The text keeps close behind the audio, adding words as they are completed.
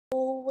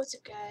What's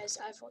up guys,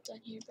 I've done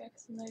here back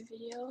with another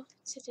video.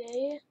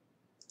 Today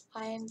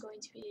I am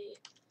going to be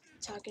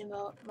talking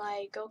about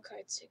my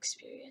go-karts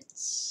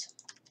experience.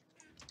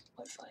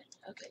 What fun.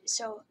 Okay,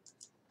 so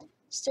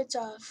starts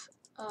off,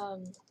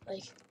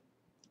 like,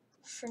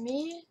 for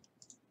me,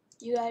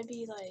 you gotta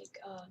be like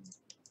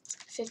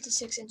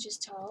 56 inches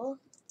tall,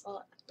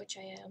 well, which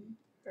I am,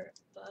 or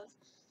above,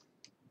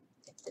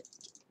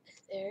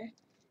 there,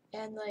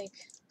 and like,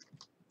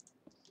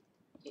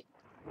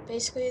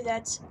 basically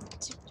that's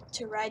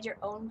to ride your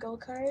own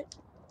go-kart.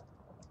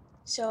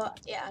 So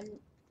yeah, I'm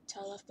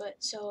tall enough, but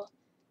so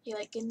you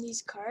like get in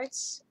these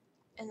carts,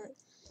 and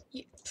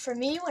for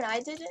me when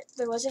I did it,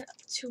 there wasn't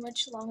too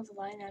much long of a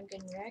line. And I'm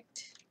getting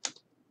wrecked.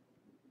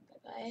 Bye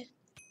bye.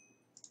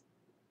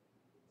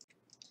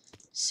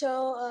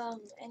 So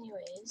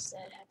anyways,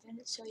 that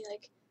happened. So you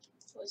like,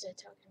 what was I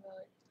talking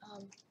about?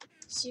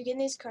 So you get in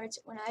these carts.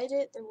 When I did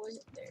it,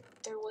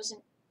 there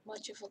wasn't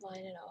much of a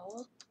line at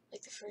all.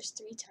 Like the first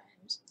 3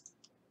 times.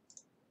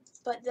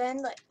 But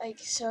then like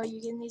so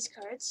you get in these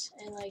carts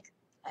and like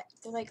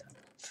they're like,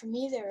 for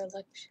me they're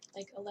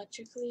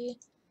electrically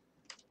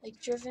like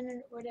driven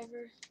or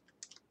whatever.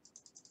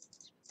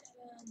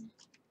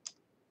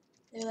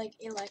 They're like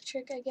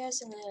electric, I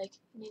guess, and they like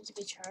need to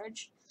be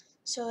charged.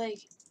 So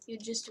like you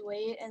just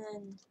wait, and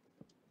then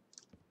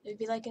there'd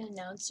be like an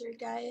announcer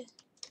guy.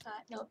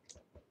 No,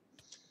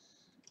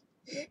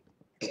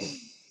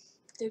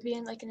 there'd be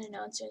like an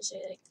announcer and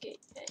say like,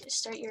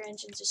 start your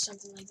engines or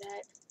something like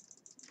that.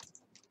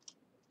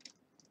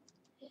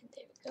 And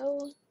there we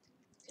go,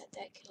 got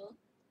that kill.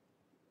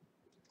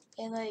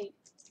 And like,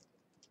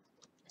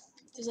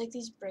 there's like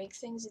these brake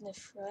things in the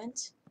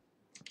front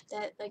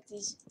that like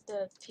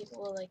the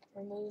people will like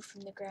remove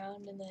from the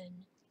ground, and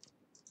then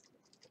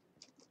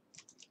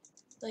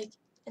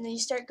you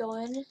start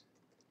going.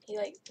 You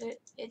like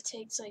it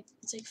takes like,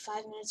 it's like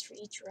 5 minutes for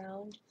each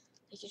round.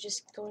 Like you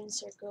just go in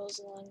circles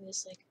along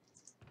this like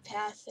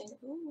path thing.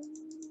 Ooh.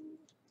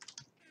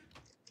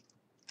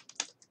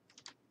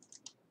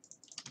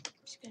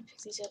 I'm just gonna pick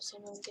these up so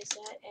no one gets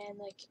that. And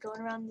like you're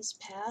going around this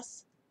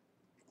path.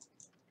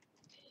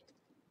 Okay.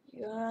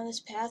 You're going around this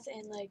path,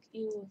 and like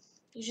you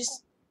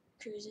just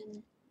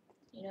cruising,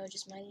 you know,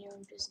 just minding your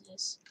own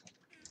business.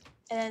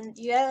 And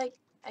you gotta like,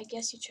 I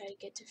guess you try to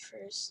get to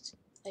first.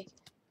 Like,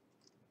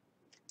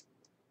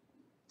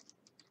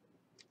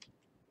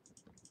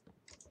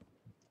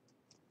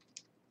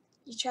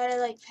 you try to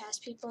like pass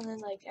people, and then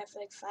like after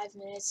like 5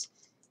 minutes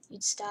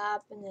you'd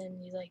stop, and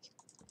then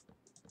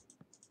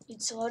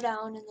you'd slow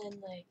down, and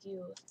then like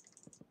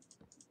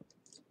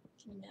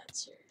not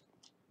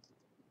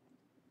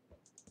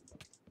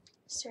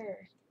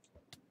sir,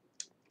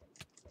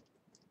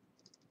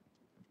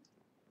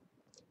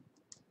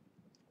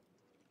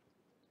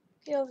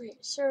 get over here,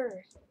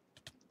 sir.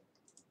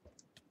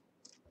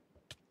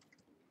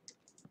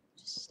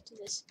 Just do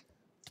this,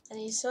 and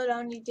then you slow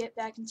down, you get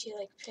back into your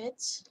like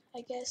pits,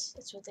 I guess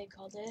that's what they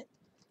called it.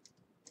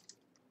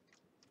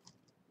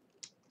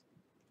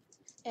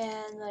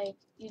 And like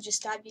you just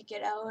stop, you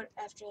get out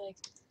after like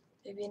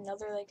maybe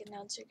another like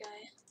announcer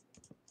guy.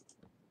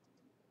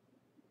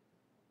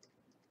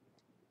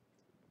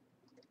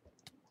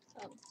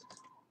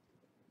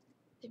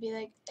 It'd be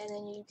like, and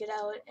then you get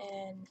out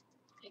and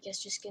I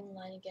guess just get in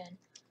line again.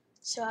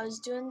 So I was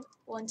doing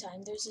one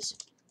time, there's this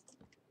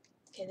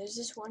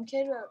one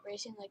kid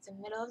racing like the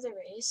middle of the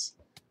race,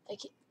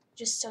 like he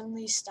just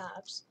suddenly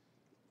stops,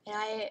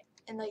 and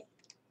like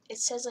it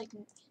says like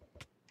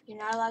you're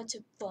not allowed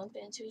to bump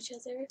into each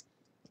other.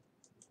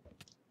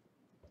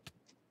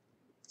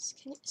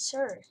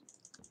 Sir.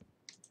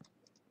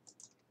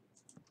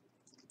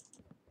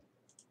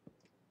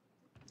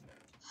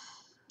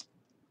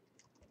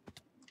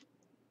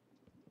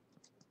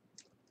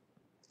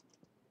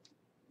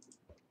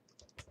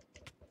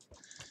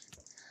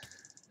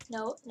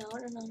 No.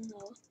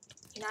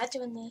 You're not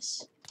doing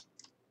this.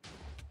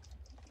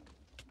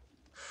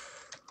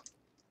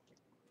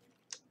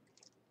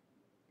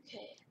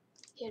 Okay.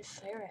 He had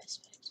fire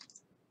aspect.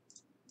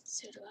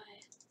 So do I.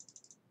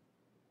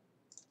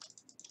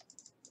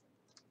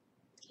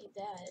 Okay,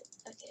 that.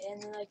 Okay,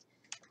 and then like,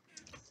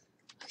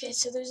 okay,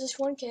 so there's this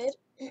one kid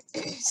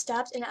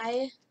stopped, and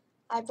I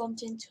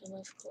bumped into him,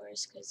 of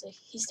course, because like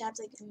he stopped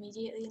like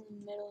immediately in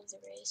the middle of the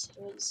race.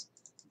 It was,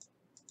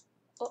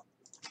 oh,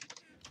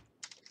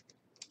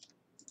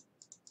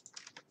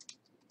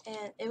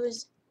 and it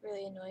was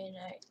really annoying.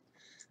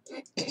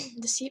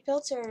 The seat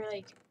belts are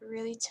like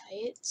really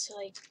tight, so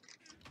like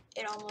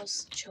it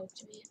almost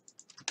choked me.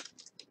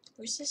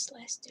 Where's this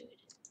last dude?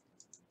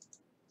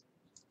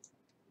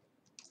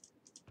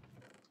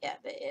 Yeah,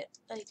 but it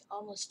like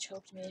almost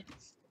choked me.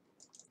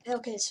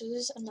 Okay, so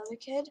there's another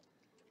kid.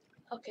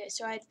 Okay,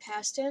 so I'd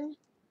passed him.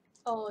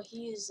 Oh,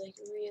 he is like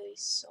really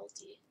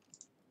salty.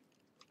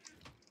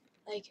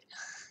 Like,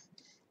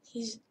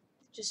 he's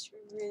just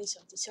really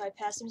salty. So I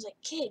passed him. He's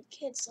like, kid,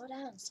 slow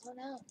down.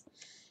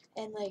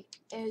 And like,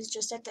 it was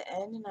just at the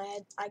end, and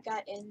I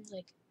got in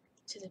like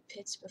to the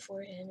pits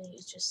before him, and he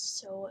was just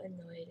so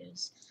annoyed.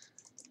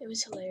 It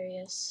was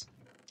hilarious.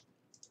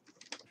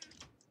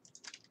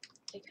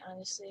 like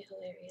honestly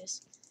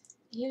hilarious.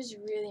 He was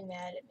really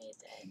mad at me at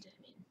the end. I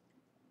mean,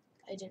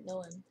 I didn't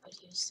know him, but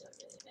he was still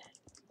really mad.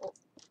 Oh,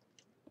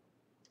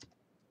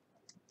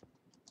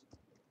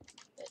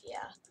 but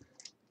yeah.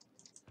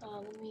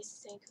 Let me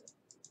think.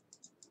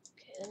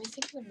 Okay, let me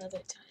think of another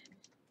time.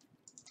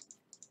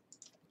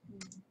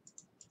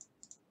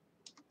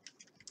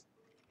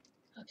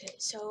 Okay,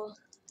 so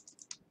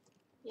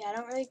yeah, I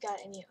don't really got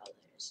any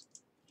others.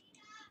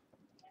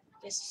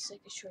 I guess it's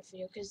like a short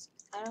video because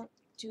I don't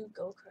do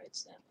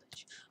go-karts that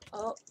much.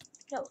 Oh,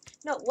 no,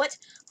 no, what?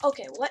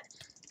 Okay, what?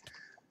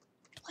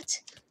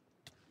 What?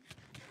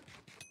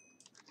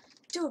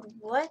 Dude,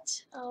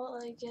 what? Oh,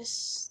 I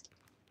guess,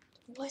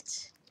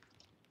 what?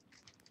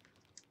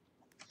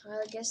 Well,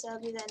 I guess that'll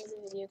be the end of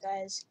the video,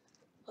 guys.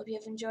 Hope you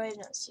have enjoyed,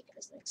 and I'll see you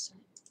guys next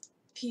time.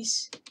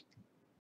 Peace.